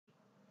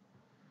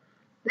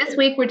This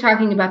week we're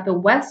talking about the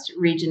West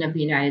region of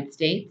the United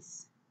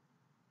States.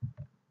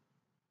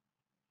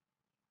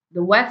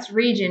 The West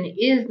region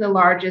is the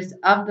largest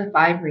of the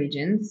 5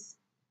 regions.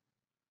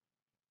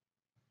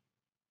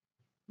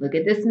 Look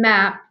at this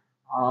map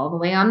all the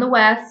way on the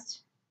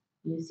west.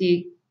 You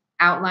see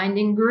outlined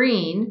in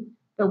green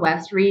the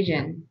West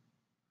region.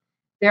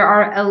 There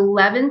are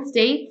 11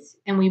 states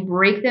and we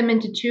break them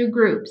into 2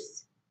 groups.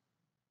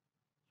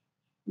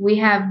 We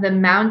have the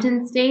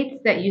mountain states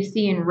that you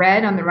see in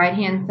red on the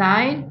right-hand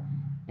side,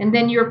 and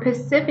then your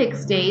Pacific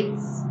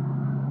states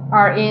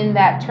are in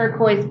that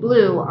turquoise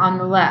blue on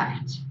the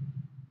left.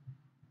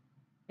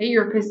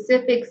 Your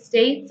Pacific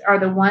states are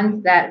the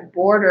ones that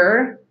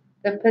border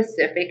the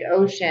Pacific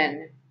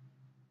Ocean.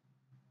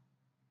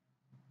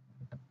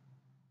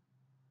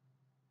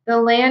 The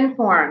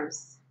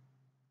landforms,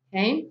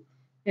 okay?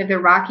 We have the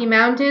Rocky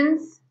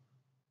Mountains,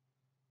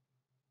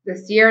 the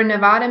Sierra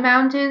Nevada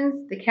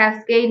Mountains, the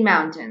Cascade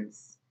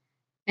Mountains,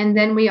 and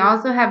then we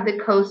also have the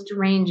Coast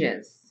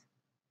Ranges.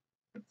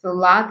 So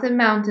lots of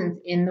mountains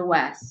in the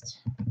West.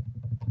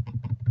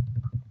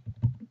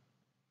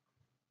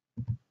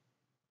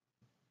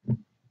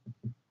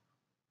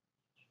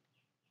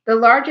 The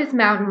largest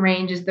mountain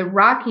range is the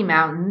Rocky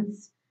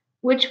Mountains,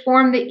 which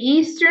form the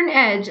eastern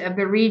edge of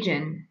the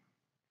region.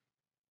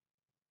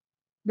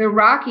 The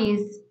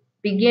Rockies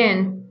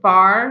begin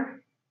far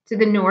to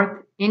the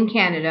north in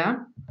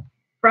Canada.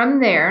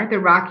 From there, the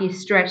Rockies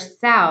stretch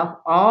south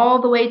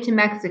all the way to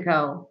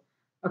Mexico,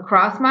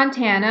 across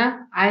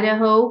Montana,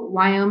 Idaho,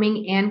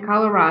 Wyoming, and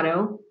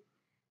Colorado.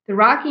 The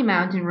Rocky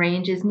Mountain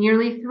Range is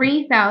nearly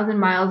 3,000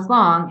 miles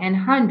long and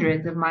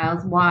hundreds of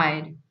miles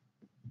wide.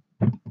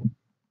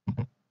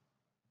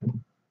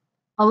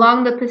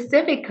 Along the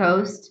Pacific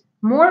coast,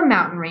 more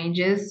mountain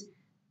ranges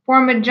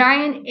form a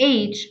giant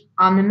H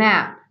on the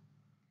map.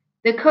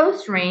 The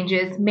Coast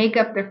Ranges make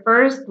up the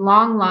first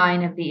long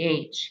line of the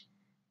H.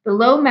 The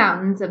low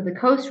mountains of the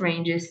Coast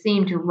Ranges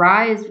seem to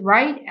rise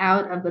right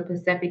out of the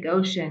Pacific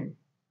Ocean.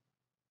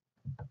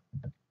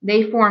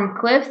 They form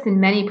cliffs in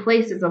many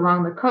places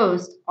along the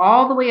coast,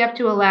 all the way up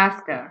to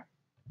Alaska.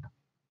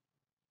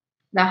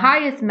 The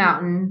highest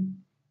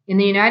mountain in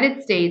the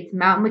United States,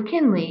 Mount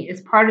McKinley,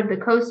 is part of the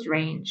Coast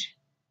Range.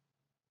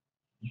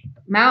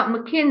 Mount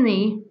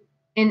McKinley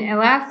in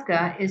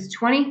Alaska is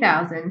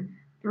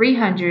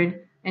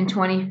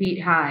 20,320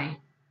 feet high.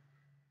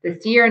 The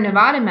Sierra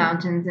Nevada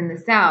Mountains in the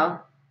south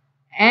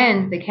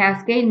and the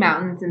Cascade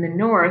Mountains in the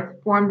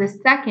north form the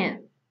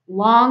second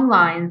long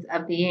lines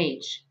of the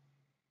H.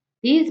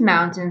 These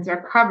mountains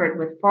are covered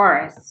with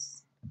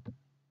forests.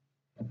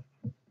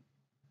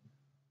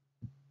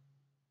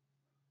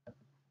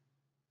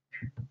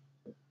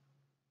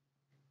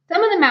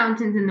 Some of the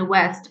mountains in the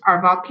west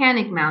are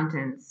volcanic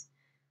mountains.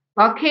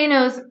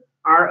 Volcanoes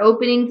are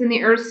openings in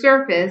the Earth's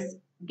surface.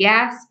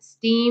 Gas,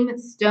 steam,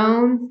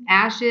 stones,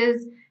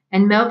 ashes,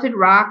 and melted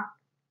rock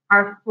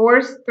are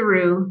forced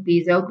through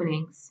these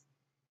openings.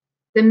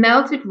 The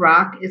melted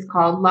rock is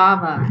called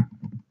lava.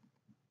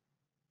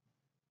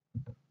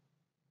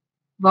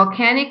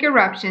 Volcanic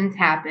eruptions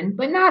happen,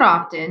 but not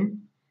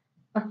often.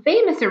 A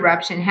famous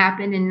eruption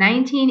happened in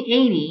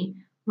 1980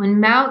 when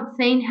Mount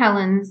St.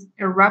 Helens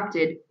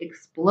erupted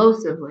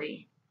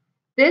explosively.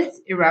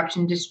 This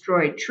eruption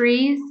destroyed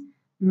trees,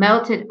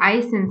 melted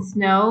ice and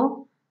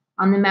snow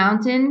on the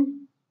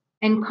mountain,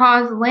 and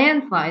caused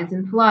landslides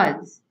and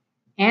floods.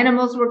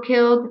 Animals were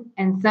killed,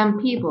 and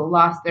some people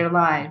lost their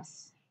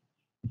lives.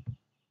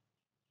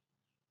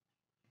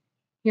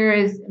 Here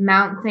is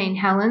Mount St.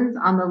 Helens.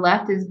 On the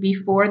left is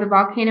before the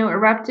volcano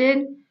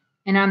erupted,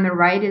 and on the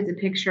right is a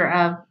picture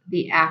of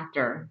the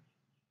after.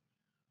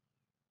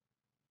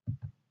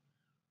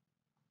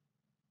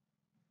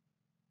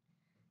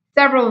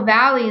 Several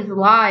valleys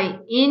lie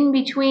in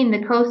between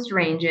the Coast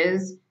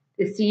Ranges,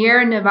 the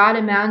Sierra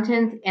Nevada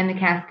Mountains, and the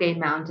Cascade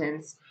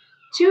Mountains.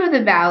 2 of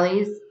the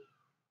valleys,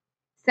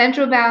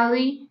 Central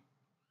Valley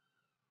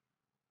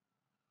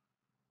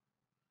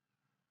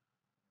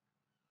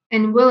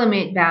and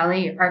Willamette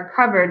Valley, are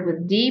covered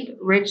with deep,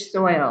 rich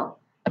soil.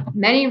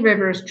 Many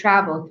rivers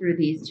travel through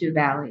these 2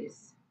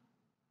 valleys.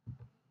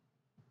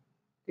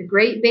 The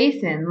Great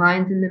Basin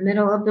lies in the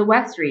middle of the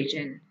West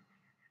region.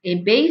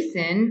 A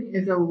basin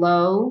is a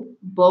low,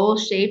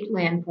 bowl-shaped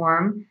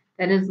landform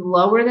that is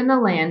lower than the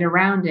land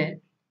around it.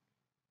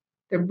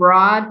 The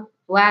broad,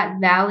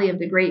 flat valley of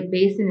the Great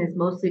Basin is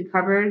mostly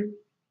covered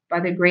by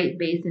the Great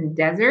Basin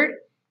Desert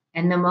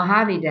and the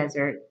Mojave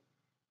Desert.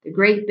 The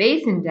Great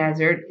Basin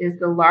Desert is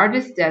the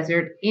largest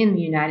desert in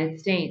the United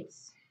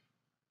States.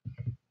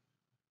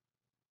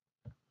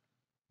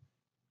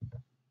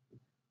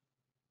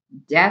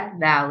 Death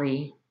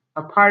Valley,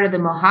 a part of the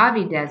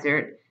Mojave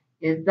Desert,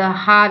 is the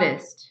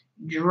hottest,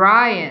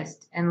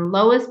 driest, and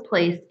lowest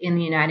place in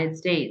the United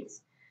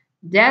States.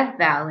 Death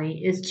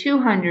Valley is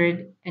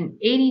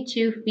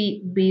 282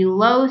 feet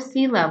below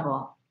sea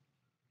level.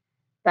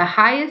 The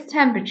highest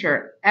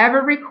temperature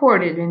ever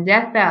recorded in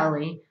Death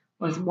Valley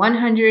was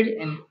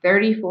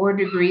 134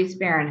 degrees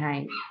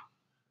Fahrenheit.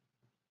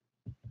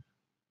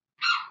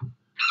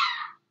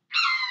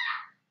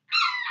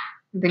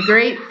 The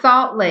Great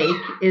Salt Lake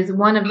is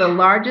one of the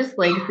largest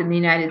lakes in the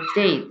United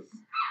States.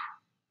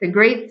 The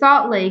Great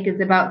Salt Lake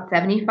is about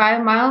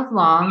 75 miles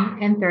long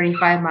and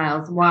 35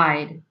 miles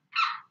wide.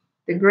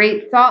 The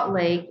Great Salt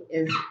Lake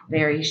is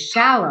very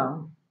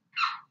shallow.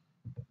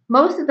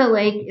 Most of the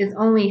lake is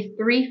only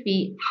 3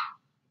 feet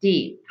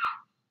deep.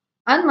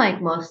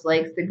 Unlike most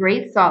lakes, the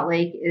Great Salt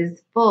Lake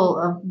is full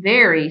of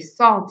very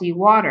salty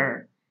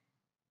water.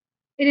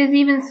 It is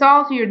even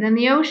saltier than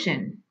the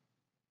ocean.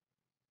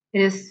 It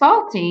is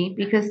salty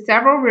because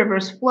several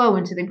rivers flow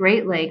into the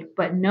Great Lake,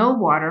 but no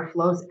water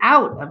flows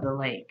out of the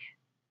lake.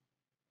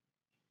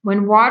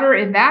 When water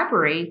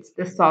evaporates,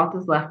 the salt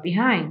is left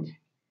behind.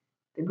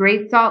 The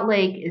Great Salt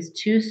Lake is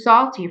too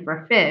salty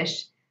for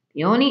fish.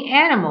 The only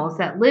animals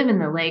that live in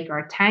the lake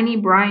are tiny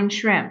brine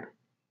shrimp.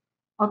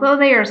 Although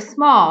they are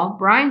small,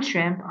 brine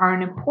shrimp are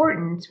an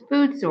important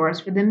food source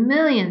for the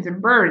millions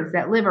of birds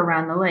that live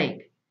around the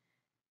lake.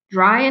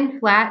 Dry and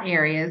flat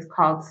areas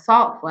called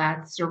salt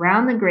flats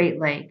surround the Great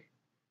Lake.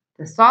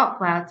 The salt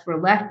flats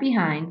were left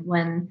behind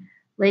when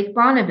Lake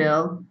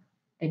Bonneville,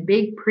 a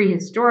big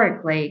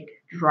prehistoric lake,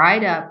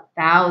 dried up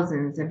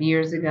thousands of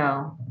years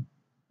ago.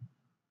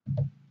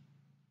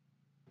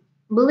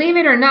 Believe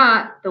it or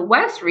not, the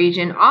West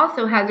region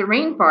also has a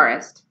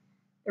rainforest.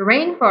 The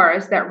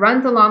rainforest that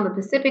runs along the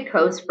Pacific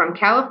coast from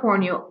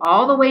California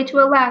all the way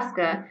to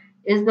Alaska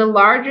is the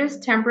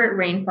largest temperate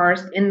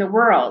rainforest in the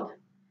world.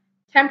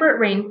 Temperate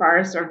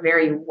rainforests are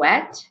very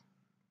wet,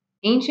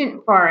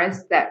 ancient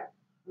forests that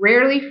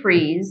rarely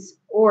freeze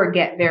or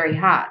get very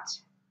hot.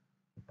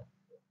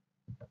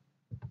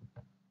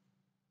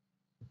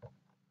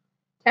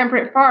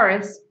 Temperate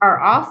forests are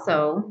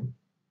also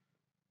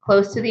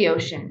close to the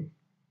ocean.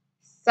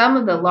 Some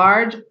of the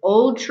large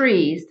old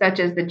trees, such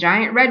as the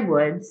giant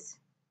redwoods,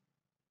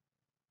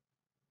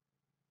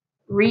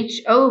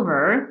 reach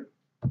over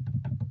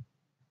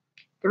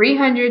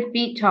 300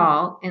 feet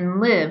tall and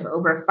live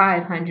over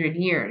 500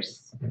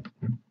 years.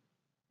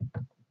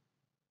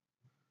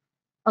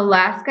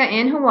 Alaska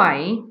and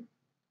Hawaii,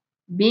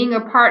 being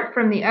apart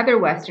from the other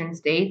western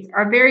states,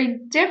 are very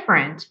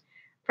different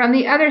from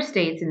the other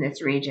states in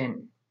this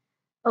region.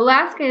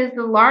 Alaska is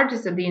the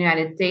largest of the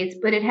United States,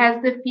 but it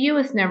has the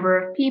fewest number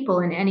of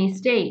people in any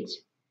state.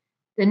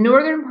 The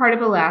northern part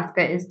of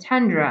Alaska is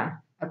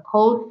tundra, a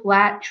cold,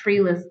 flat,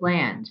 treeless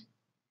land.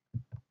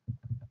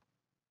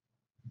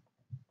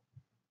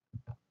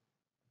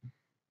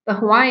 The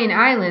Hawaiian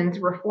Islands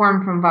were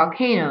formed from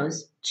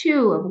volcanoes,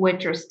 2 of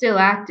which are still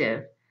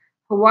active.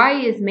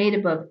 Hawaii is made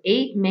up of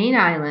 8 main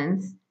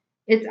islands.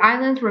 Its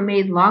islands were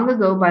made long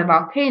ago by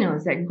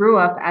volcanoes that grew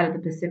up out of the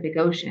Pacific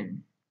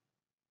Ocean.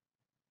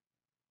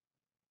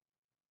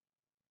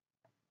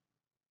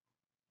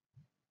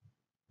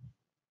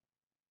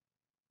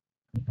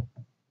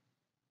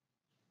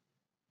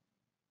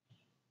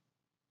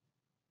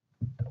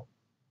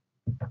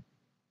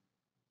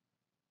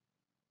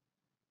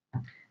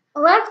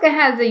 Alaska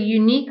has a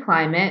unique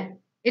climate.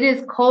 It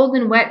is cold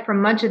and wet for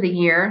much of the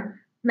year.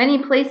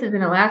 Many places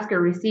in Alaska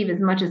receive as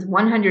much as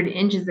 100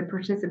 inches of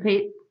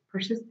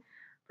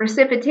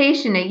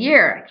precipitation a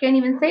year. I can't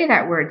even say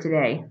that word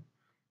today.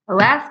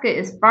 Alaska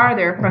is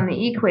farther from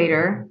the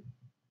equator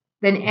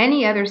than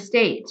any other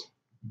state.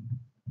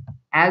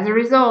 As a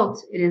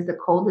result, it is the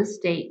coldest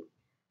state.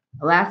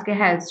 Alaska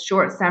has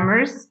short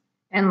summers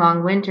and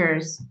long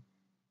winters.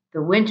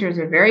 The winters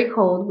are very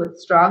cold with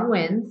strong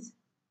winds.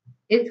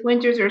 Its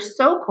winters are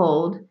so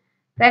cold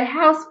that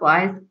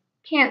houseflies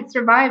can't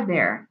survive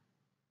there.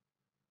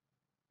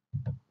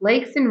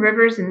 Lakes and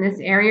rivers in this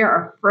area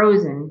are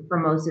frozen for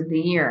most of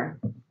the year.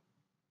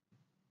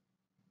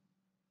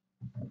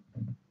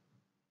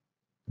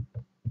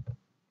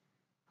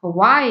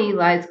 Hawaii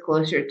lies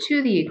closer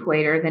to the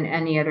equator than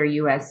any other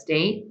U.S.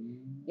 state.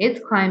 Its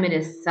climate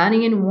is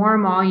sunny and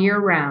warm all year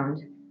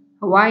round.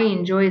 Hawaii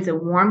enjoys a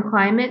warm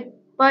climate,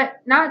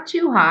 but not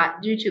too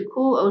hot due to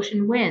cool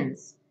ocean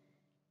winds.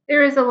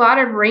 There is a lot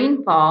of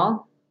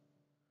rainfall.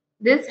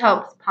 This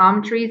helps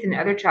palm trees and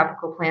other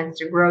tropical plants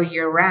to grow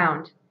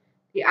year-round.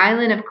 The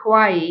island of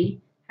Kauai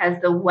has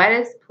the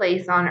wettest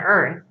place on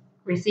Earth,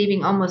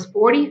 receiving almost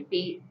 40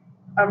 feet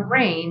of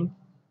rain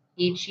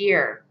each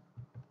year.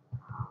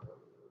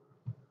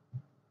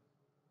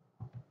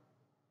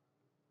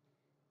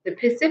 The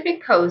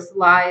Pacific coast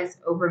lies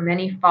over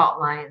many fault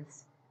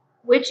lines,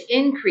 which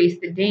increase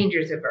the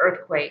dangers of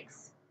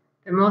earthquakes.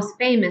 The most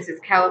famous is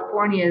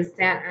California's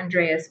San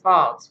Andreas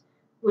Fault,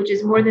 which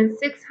is more than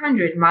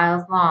 600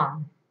 miles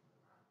long.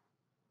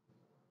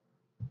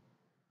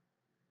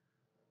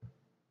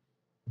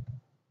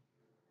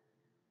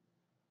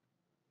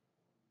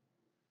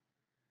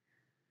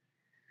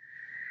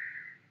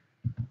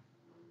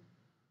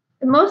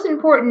 The most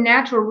important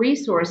natural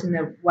resource in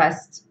the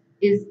West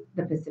is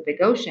the Pacific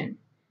Ocean.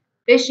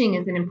 Fishing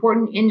is an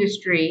important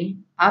industry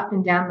up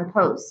and down the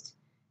coast.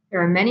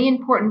 There are many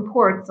important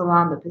ports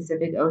along the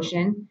Pacific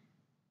Ocean.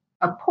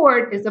 A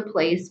port is a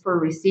place for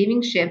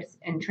receiving ships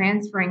and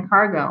transferring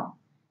cargo.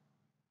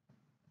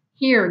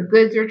 Here,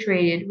 goods are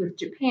traded with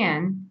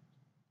Japan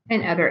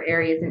and other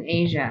areas in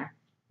Asia.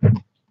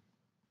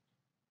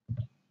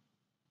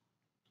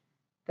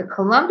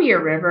 Columbia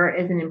River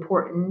is an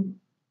important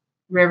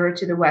river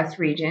to the West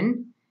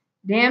region.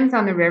 Dams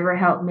on the river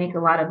help make a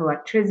lot of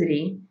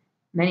electricity.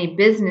 Many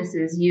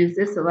businesses use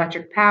this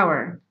electric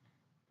power.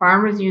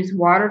 Farmers use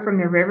water from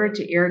the river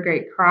to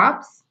irrigate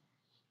crops.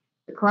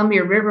 The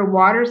Columbia River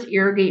waters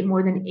irrigate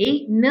more than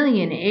 8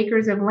 million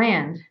acres of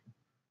land.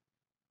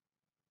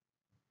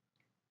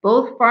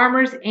 Both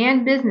farmers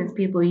and business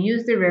people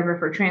use the river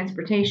for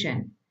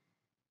transportation.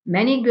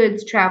 Many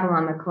goods travel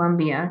on the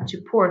Columbia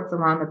to ports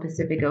along the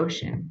Pacific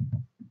Ocean.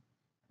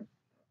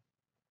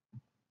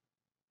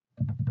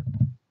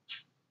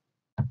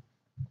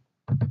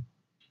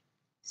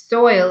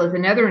 Soil is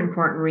another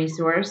important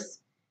resource.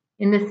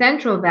 In the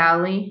Central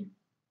Valley,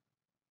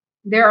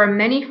 there are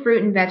many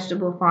fruit and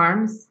vegetable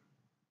farms.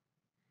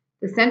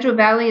 The Central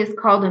Valley is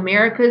called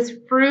America's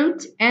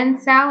Fruit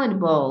and Salad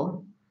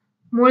Bowl.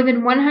 More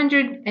than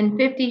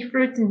 150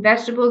 fruits and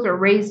vegetables are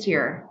raised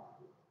here.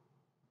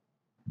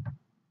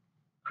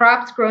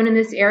 Crops grown in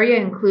this area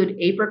include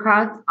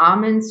apricots,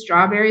 almonds,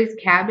 strawberries,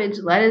 cabbage,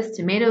 lettuce,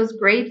 tomatoes,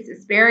 grapes,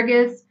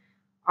 asparagus,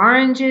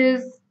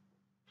 oranges,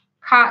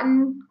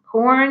 cotton,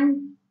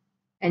 corn,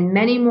 and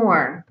many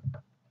more.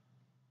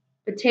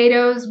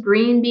 Potatoes,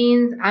 green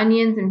beans,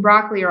 onions, and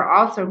broccoli are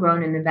also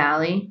grown in the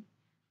valley.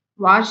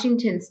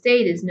 Washington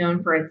State is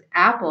known for its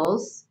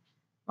apples.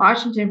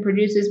 Washington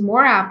produces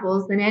more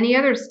apples than any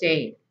other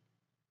state.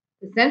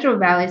 The Central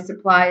Valley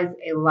supplies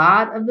a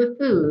lot of the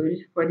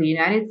food for the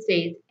United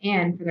States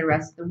and for the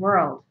rest of the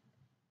world.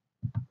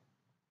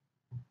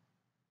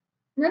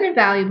 Another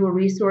valuable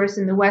resource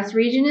in the West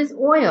region is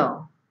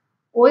oil.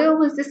 Oil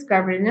was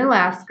discovered in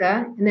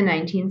Alaska in the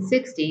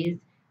 1960s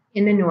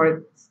in the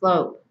North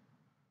Slope.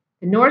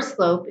 The North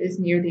Slope is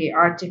near the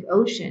Arctic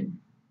Ocean.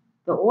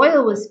 The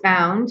oil was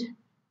found.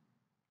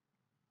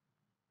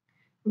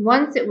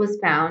 Once it was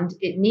found,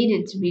 it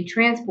needed to be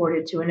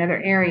transported to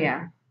another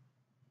area.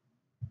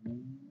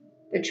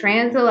 The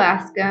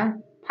Trans-Alaska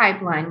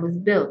Pipeline was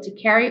built to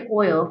carry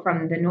oil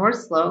from the North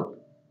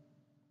Slope.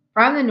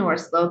 From the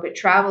North Slope, it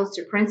travels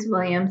to Prince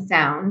William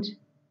Sound.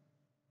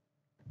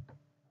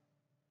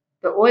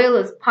 The oil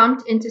is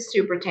pumped into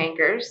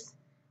supertankers.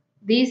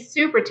 These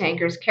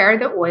supertankers carry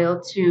the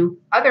oil to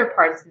other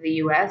parts of the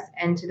U.S.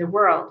 and to the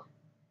world.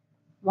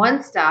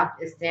 One stop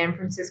is San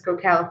Francisco,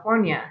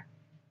 California.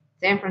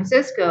 San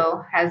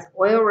Francisco has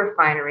oil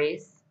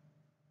refineries.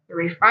 The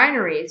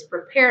refineries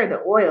prepare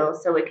the oil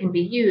so it can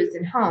be used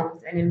in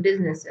homes and in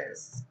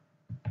businesses.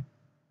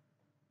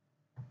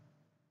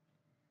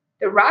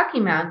 The Rocky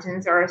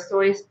Mountains are a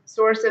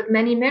source of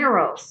many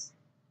minerals.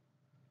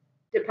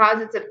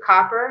 Deposits of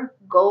copper,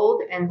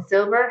 gold, and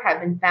silver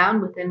have been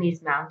found within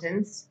these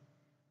mountains.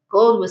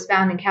 Gold was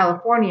found in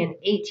California in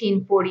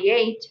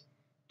 1848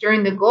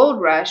 during the gold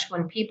rush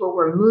when people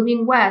were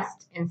moving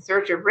west in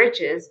search of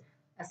riches.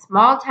 A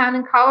small town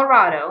in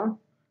Colorado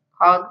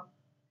called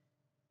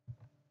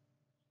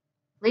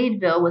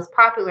Leadville was a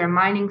popular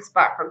mining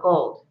spot for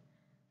gold.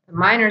 The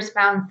miners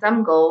found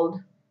some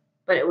gold,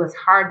 but it was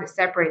hard to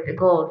separate the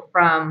gold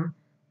from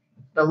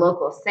the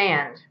local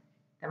sand.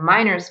 The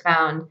miners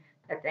found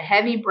that the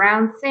heavy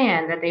brown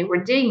sand that they were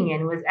digging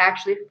in was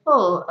actually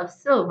full of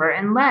silver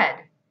and lead.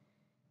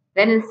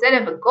 Then instead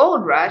of a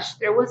gold rush,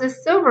 there was a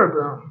silver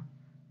boom.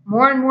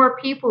 More and more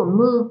people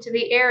moved to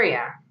the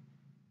area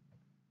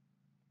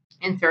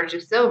in search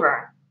of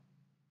silver.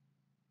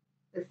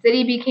 The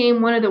city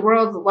became one of the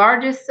world's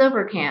largest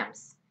silver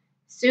camps.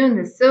 Soon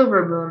the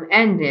silver boom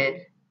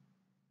ended,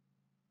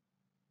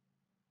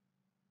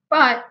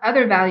 but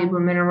other valuable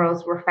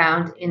minerals were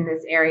found in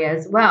this area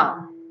as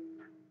well.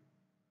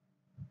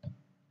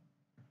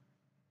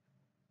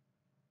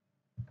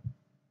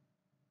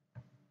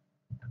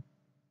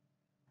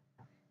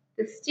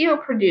 The steel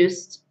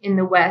produced in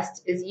the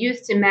West is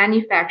used to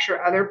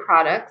manufacture other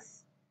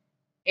products.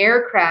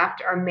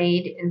 Aircraft are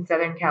made in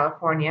Southern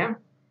California.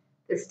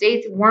 The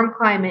state's warm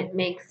climate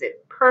makes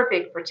it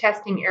perfect for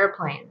testing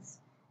airplanes.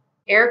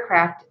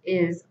 Aircraft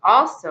is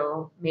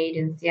also made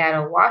in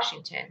Seattle,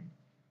 Washington.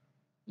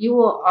 You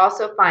will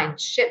also find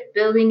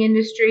shipbuilding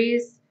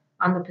industries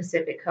on the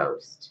Pacific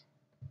coast.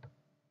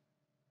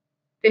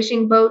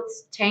 Fishing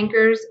boats,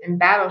 tankers, and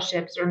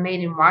battleships are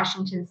made in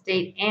Washington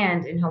State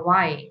and in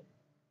Hawaii.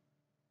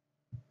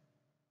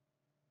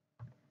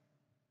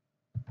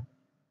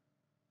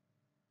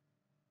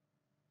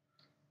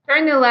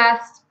 During the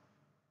last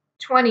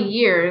 20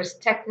 years,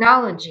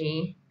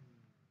 technology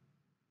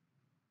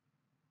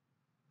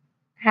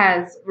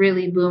has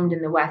really boomed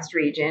in the West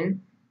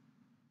region.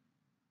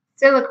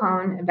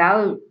 Silicon,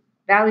 a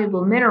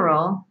valuable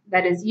mineral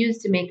that is used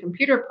to make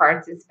computer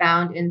parts, is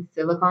found in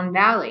Silicon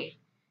Valley,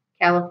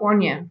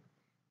 California.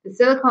 The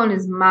silicon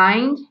is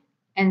mined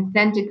and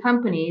sent to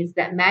companies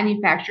that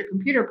manufacture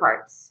computer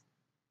parts.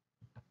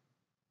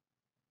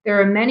 There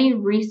are many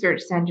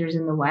research centers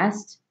in the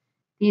West.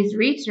 These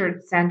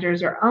research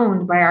centers are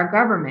owned by our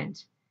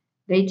government.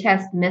 They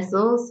test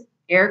missiles,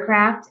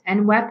 aircraft,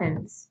 and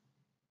weapons.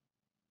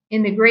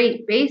 In the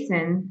Great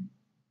Basin,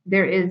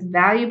 there is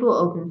valuable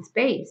open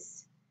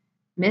space.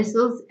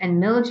 Missiles and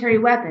military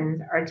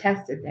weapons are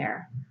tested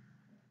there.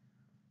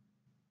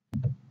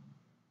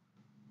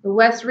 The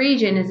West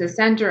region is a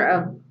center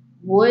of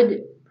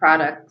wood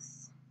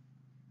products.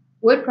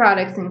 Wood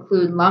products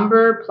include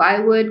lumber,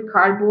 plywood,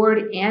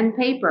 cardboard, and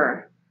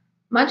paper.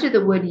 Much of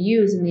the wood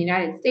used in the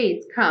United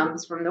States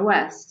comes from the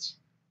West.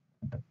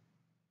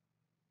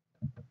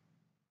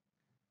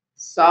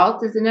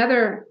 Salt is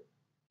another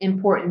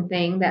important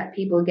thing that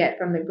people get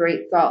from the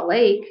Great Salt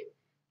Lake.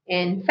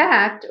 In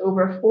fact,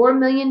 over 4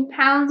 million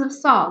pounds of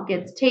salt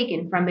gets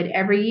taken from it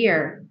every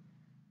year.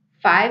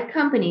 5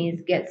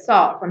 companies get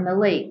salt from the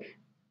lake,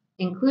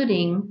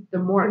 including the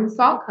Morton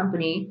Salt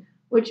Company,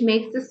 which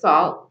makes the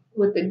salt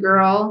with the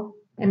girl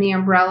and the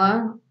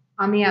umbrella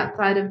on the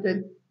outside of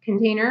the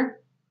container.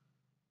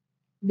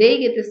 They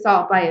get the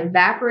salt by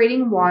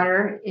evaporating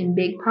water in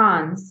big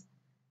ponds.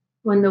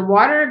 When the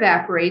water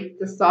evaporates,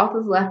 the salt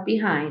is left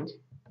behind.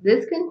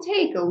 This can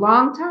take a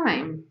long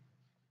time.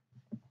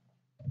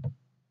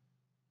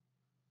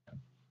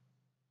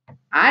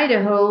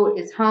 Idaho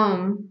is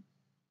home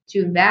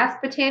to vast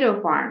potato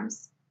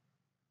farms,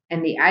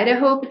 and the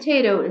Idaho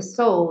potato is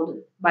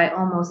sold by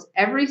almost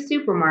every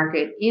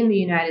supermarket in the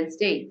United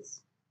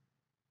States.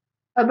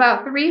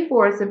 About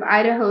 3/4 of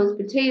Idaho's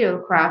potato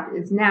crop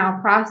is now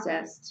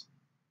processed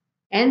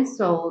and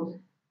sold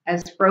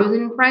as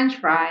frozen French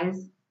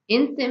fries,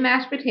 instant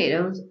mashed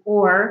potatoes,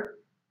 or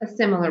a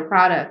similar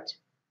product.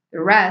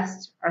 The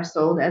rest are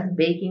sold as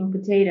baking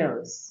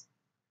potatoes.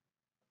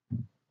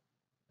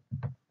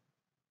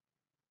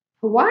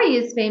 Hawaii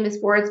is famous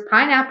for its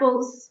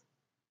pineapples.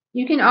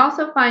 You can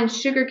also find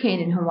sugarcane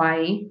in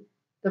Hawaii.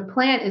 The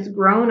plant is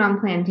grown on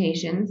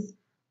plantations.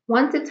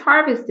 Once it's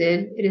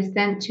harvested, it is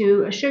sent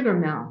to a sugar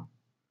mill.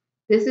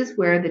 This is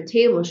where the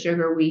table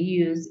sugar we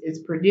use is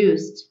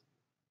produced.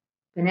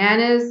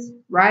 Bananas,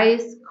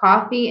 rice,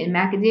 coffee, and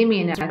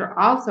macadamia nuts are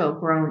also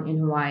grown in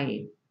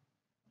Hawaii.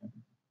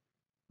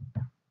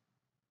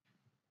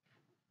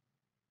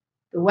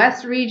 The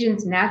West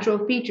region's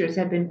natural features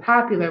have been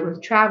popular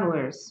with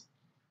travelers.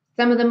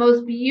 Some of the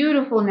most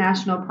beautiful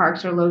national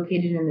parks are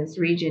located in this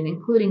region,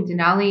 including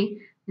Denali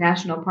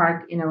National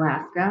Park in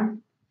Alaska,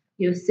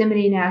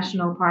 Yosemite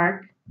National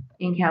Park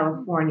in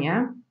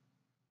California,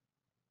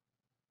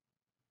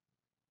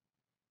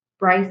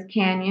 Bryce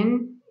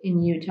Canyon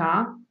in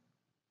Utah,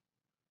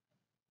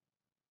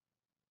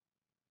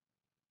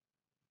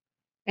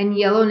 and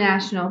Yellowstone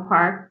National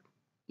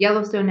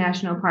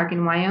Park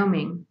in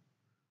Wyoming.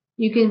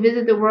 You can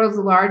visit the world's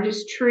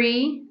largest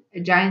tree, a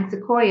giant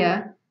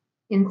sequoia,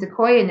 in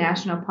Sequoia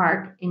National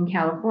Park in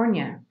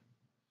California.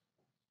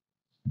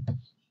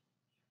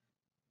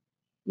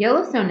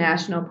 Yellowstone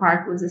National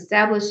Park was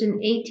established in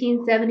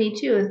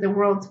 1872 as the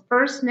world's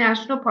first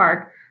national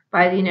park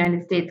by the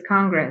United States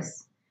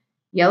Congress.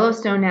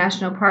 Yellowstone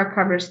National Park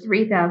covers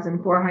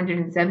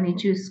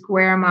 3,472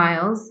 square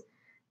miles.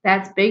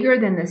 That's bigger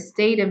than the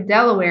state of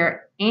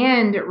Delaware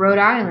and Rhode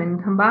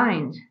Island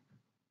combined.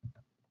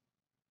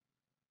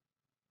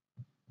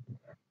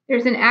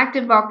 There's an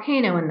active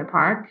volcano in the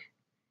park.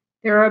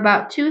 There are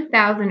about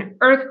 2,000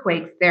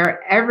 earthquakes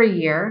there every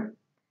year.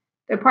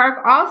 The park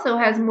also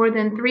has more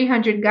than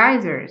 300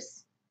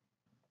 geysers.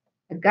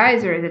 A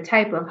geyser is a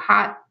type of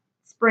hot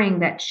spring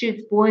that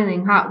shoots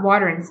boiling hot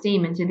water and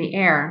steam into the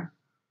air.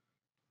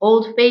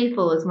 Old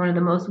Faithful is one of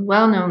the most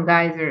well-known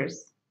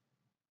geysers.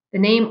 The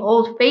name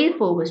Old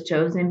Faithful was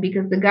chosen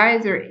because the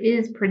geyser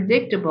is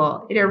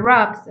predictable. It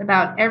erupts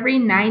about every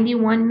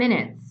 91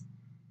 minutes.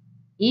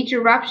 Each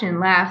eruption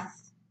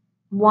lasts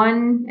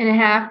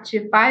 1.5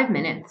 to 5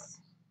 minutes.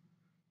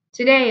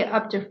 Today,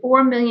 up to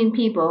 4 million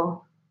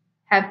people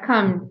have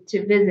come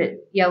to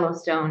visit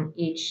Yellowstone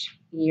each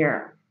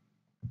year.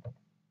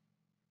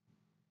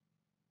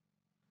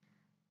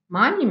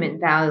 Monument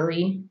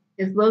Valley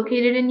is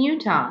located in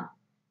Utah.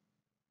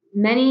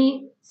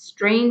 Many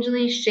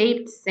strangely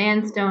shaped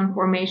sandstone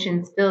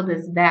formations fill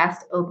this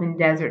vast open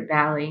desert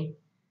valley.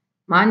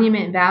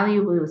 Monument Valley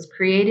was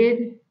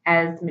created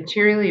as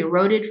material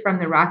eroded from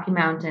the Rocky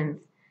Mountains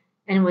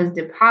and was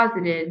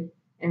deposited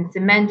and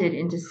cemented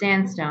into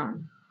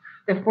sandstone.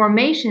 The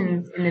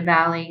formations in the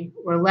valley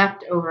were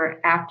left over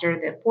after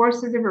the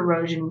forces of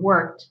erosion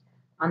worked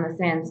on the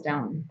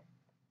sandstone.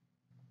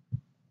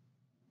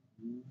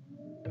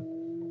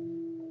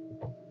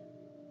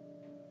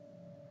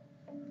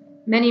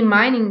 Many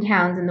mining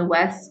towns in the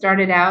West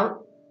started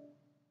out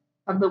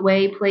of the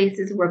way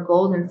places where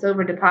gold and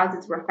silver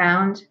deposits were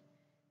found.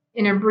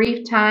 In a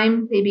brief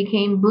time, they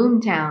became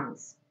boom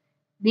towns.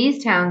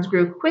 These towns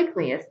grew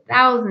quickly as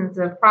thousands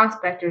of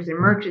prospectors and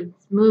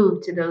merchants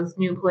moved to those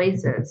new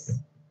places.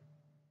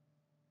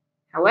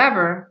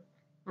 However,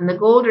 when the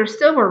gold or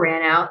silver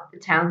ran out, the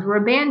towns were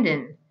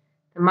abandoned.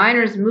 The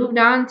miners moved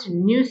on to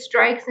new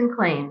strikes and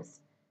claims.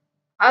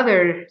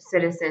 Other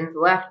citizens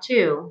left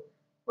too.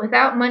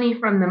 Without money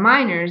from the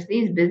miners,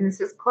 these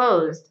businesses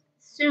closed.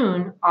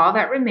 Soon, all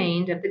that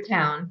remained of the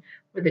town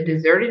were the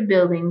deserted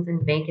buildings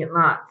and vacant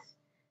lots.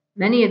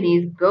 Many of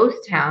these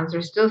ghost towns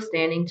are still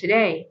standing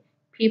today.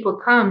 People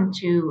come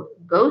to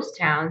ghost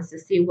towns to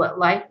see what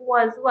life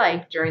was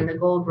like during the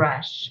gold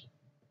rush.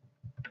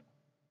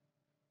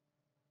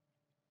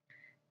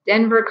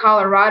 Denver,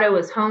 Colorado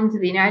is home to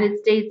the United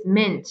States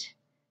Mint.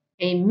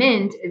 A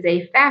mint is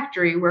a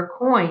factory where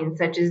coins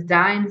such as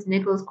dimes,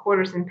 nickels,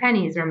 quarters, and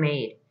pennies are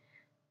made.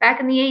 Back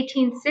in the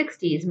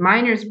 1860s,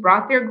 miners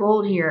brought their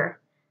gold here.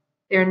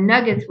 Their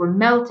nuggets were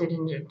melted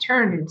and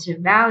turned into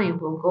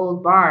valuable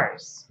gold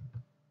bars.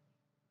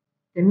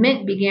 The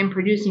mint began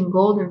producing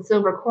gold and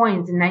silver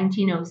coins in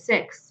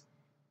 1906.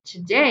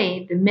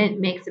 Today, the mint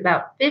makes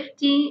about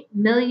 50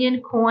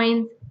 million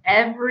coins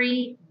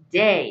every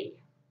day.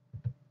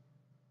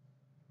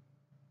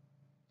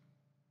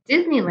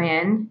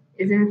 Disneyland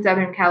is in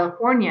Southern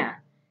California.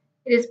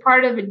 It is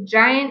part of a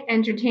giant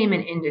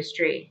entertainment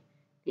industry.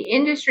 The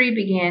industry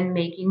began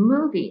making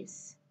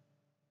movies.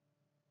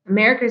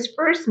 America's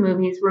first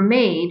movies were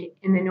made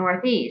in the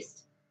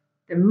Northeast.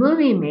 The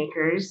movie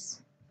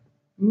makers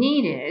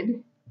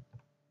needed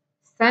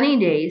sunny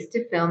days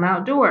to film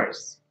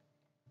outdoors.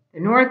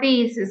 The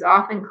Northeast is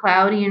often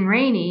cloudy and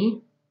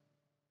rainy.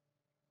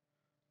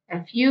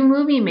 A few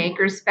movie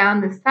makers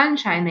found the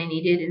sunshine they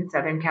needed in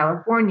Southern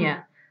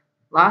California.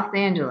 Los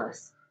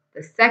Angeles,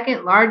 the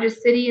second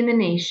largest city in the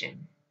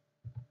nation,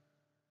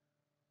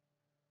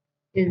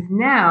 is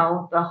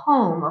now the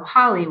home of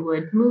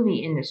Hollywood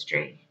movie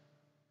industry.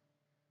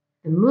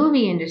 The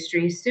movie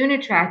industry soon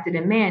attracted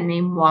a man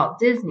named Walt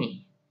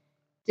Disney.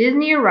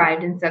 Disney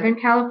arrived in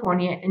Southern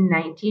California in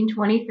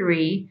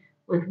 1923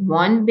 with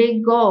one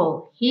big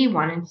goal. He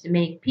wanted to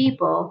make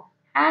people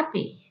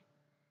happy.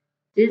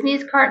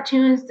 Disney's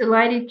cartoons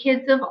delighted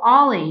kids of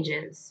all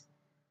ages.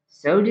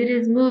 So did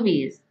his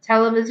movies,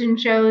 television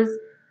shows,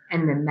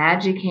 and the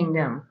Magic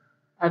Kingdom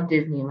of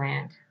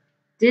Disneyland.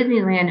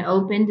 Disneyland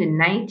opened in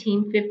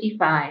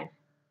 1955.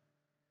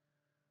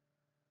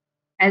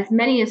 As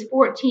many as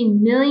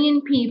 14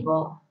 million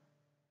people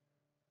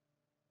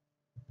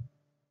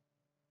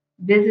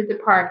visit the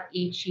park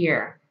each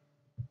year.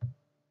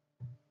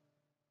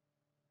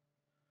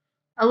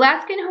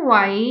 Alaska and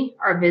Hawaii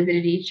are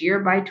visited each year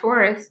by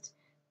tourists.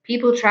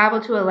 People travel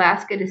to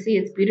Alaska to see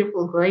its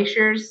beautiful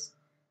glaciers.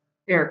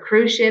 There are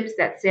cruise ships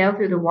that sail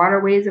through the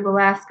waterways of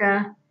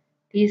Alaska.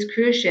 These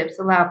cruise ships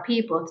allow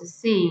people to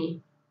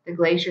see the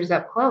glaciers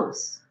up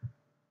close.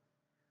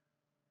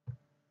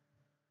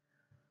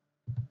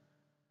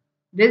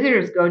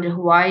 Visitors go to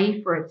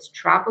Hawaii for its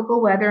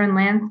tropical weather and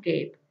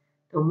landscape.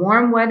 The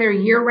warm weather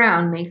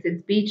year-round makes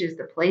its beaches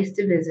the place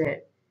to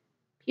visit.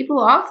 People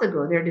also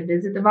go there to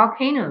visit the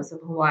volcanoes of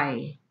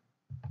Hawaii.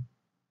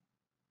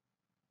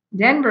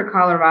 Denver,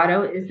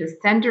 Colorado is the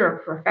center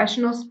of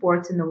professional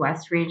sports in the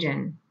West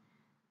region.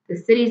 The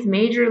city's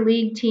major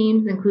league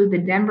teams include the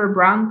Denver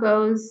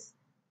Broncos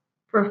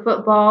for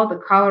football, the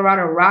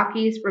Colorado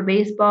Rockies for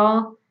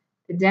baseball,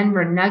 the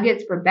Denver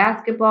Nuggets for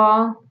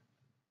basketball,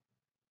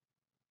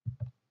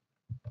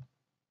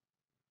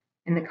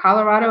 and the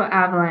Colorado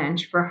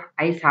Avalanche for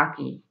ice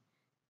hockey.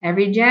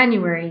 Every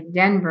January,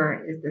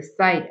 Denver is the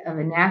site of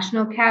a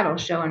national cattle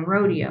show and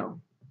rodeo.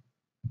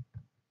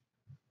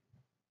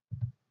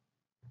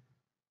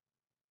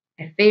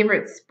 A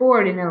favorite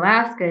sport in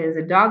Alaska is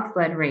a dog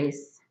sled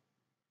race.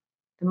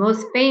 The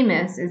most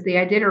famous is the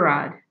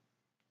Iditarod.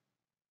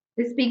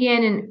 This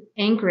began in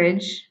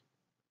Anchorage,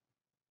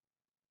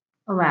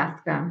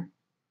 Alaska.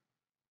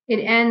 It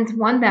ends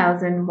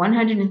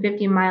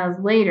 1,150 miles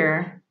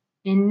later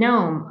in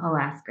Nome,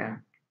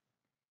 Alaska.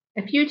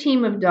 A few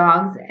teams of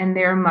dogs and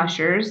their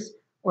mushers,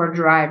 or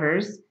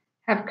drivers,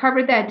 have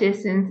covered that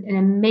distance in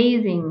an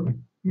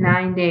amazing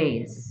 9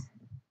 days.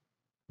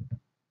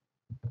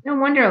 No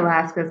wonder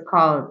Alaska has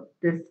called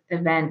this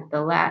event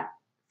the last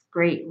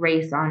great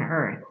race on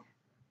Earth.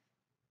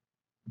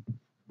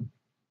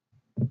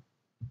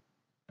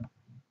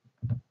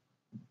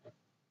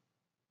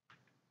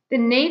 The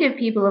native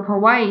people of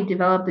Hawaii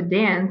developed a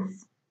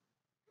dance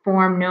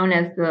form known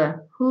as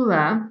the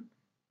hula.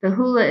 The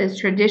hula is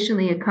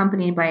traditionally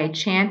accompanied by a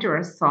chant or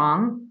a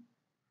song.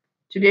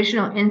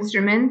 Traditional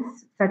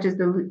instruments, such as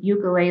the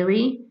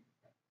ukulele,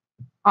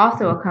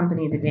 also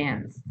accompany the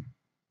dance.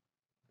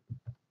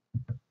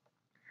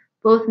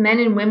 Both men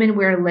and women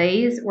wear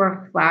leis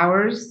or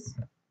flowers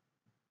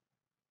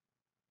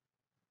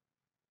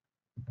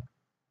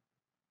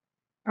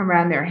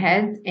around their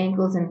heads,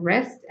 ankles, and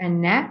wrists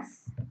and necks.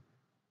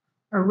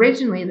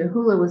 Originally, the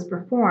hula was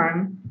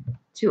performed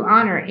to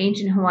honor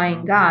ancient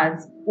Hawaiian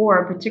gods or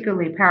a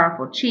particularly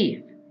powerful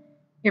chief.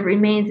 It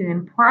remains an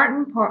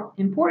important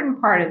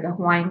part of the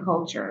Hawaiian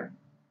culture.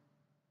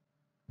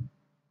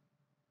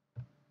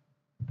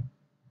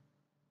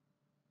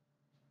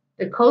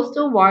 The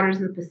coastal waters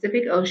of the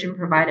Pacific Ocean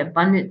provide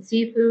abundant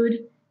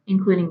seafood,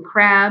 including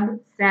crab,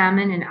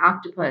 salmon, and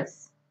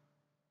octopus.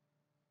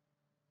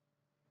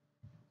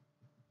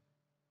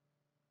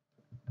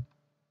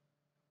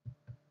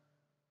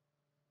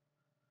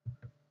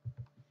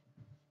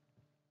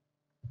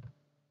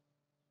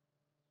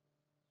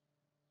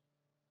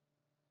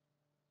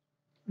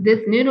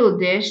 This noodle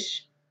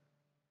dish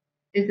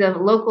is a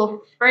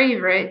local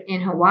favorite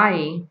in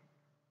Hawaii.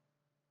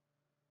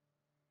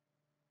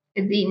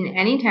 It's eaten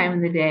any time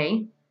of the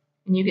day,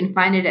 and you can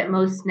find it at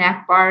most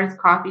snack bars,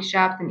 coffee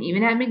shops, and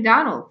even at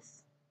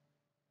McDonald's.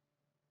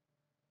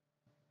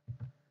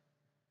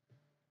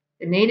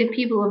 The native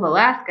people of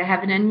Alaska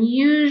have an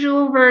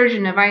unusual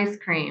version of ice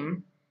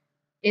cream.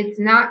 It's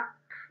not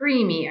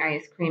creamy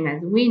ice cream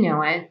as we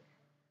know it,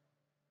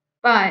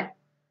 but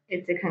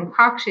it's a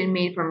concoction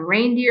made from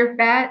reindeer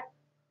fat,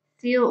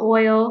 seal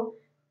oil,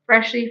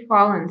 freshly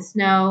fallen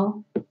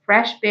snow,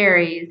 fresh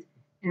berries,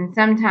 and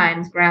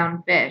sometimes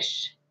ground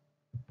fish.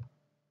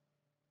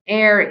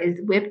 Air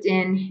is whipped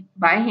in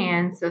by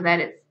hand so that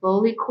it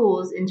slowly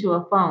cools into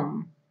a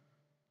foam.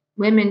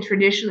 Women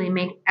traditionally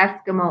make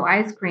Eskimo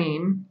ice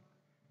cream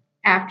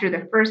after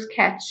the first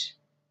catch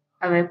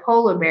of a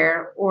polar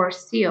bear or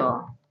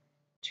seal.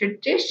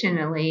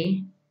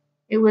 Traditionally,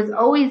 it was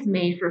always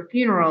made for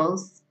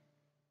funerals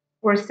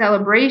or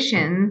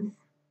celebrations.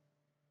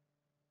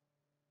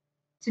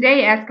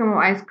 Today, Eskimo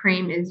ice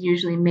cream is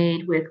usually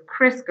made with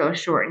Crisco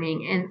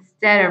shortening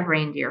instead of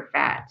reindeer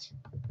fat.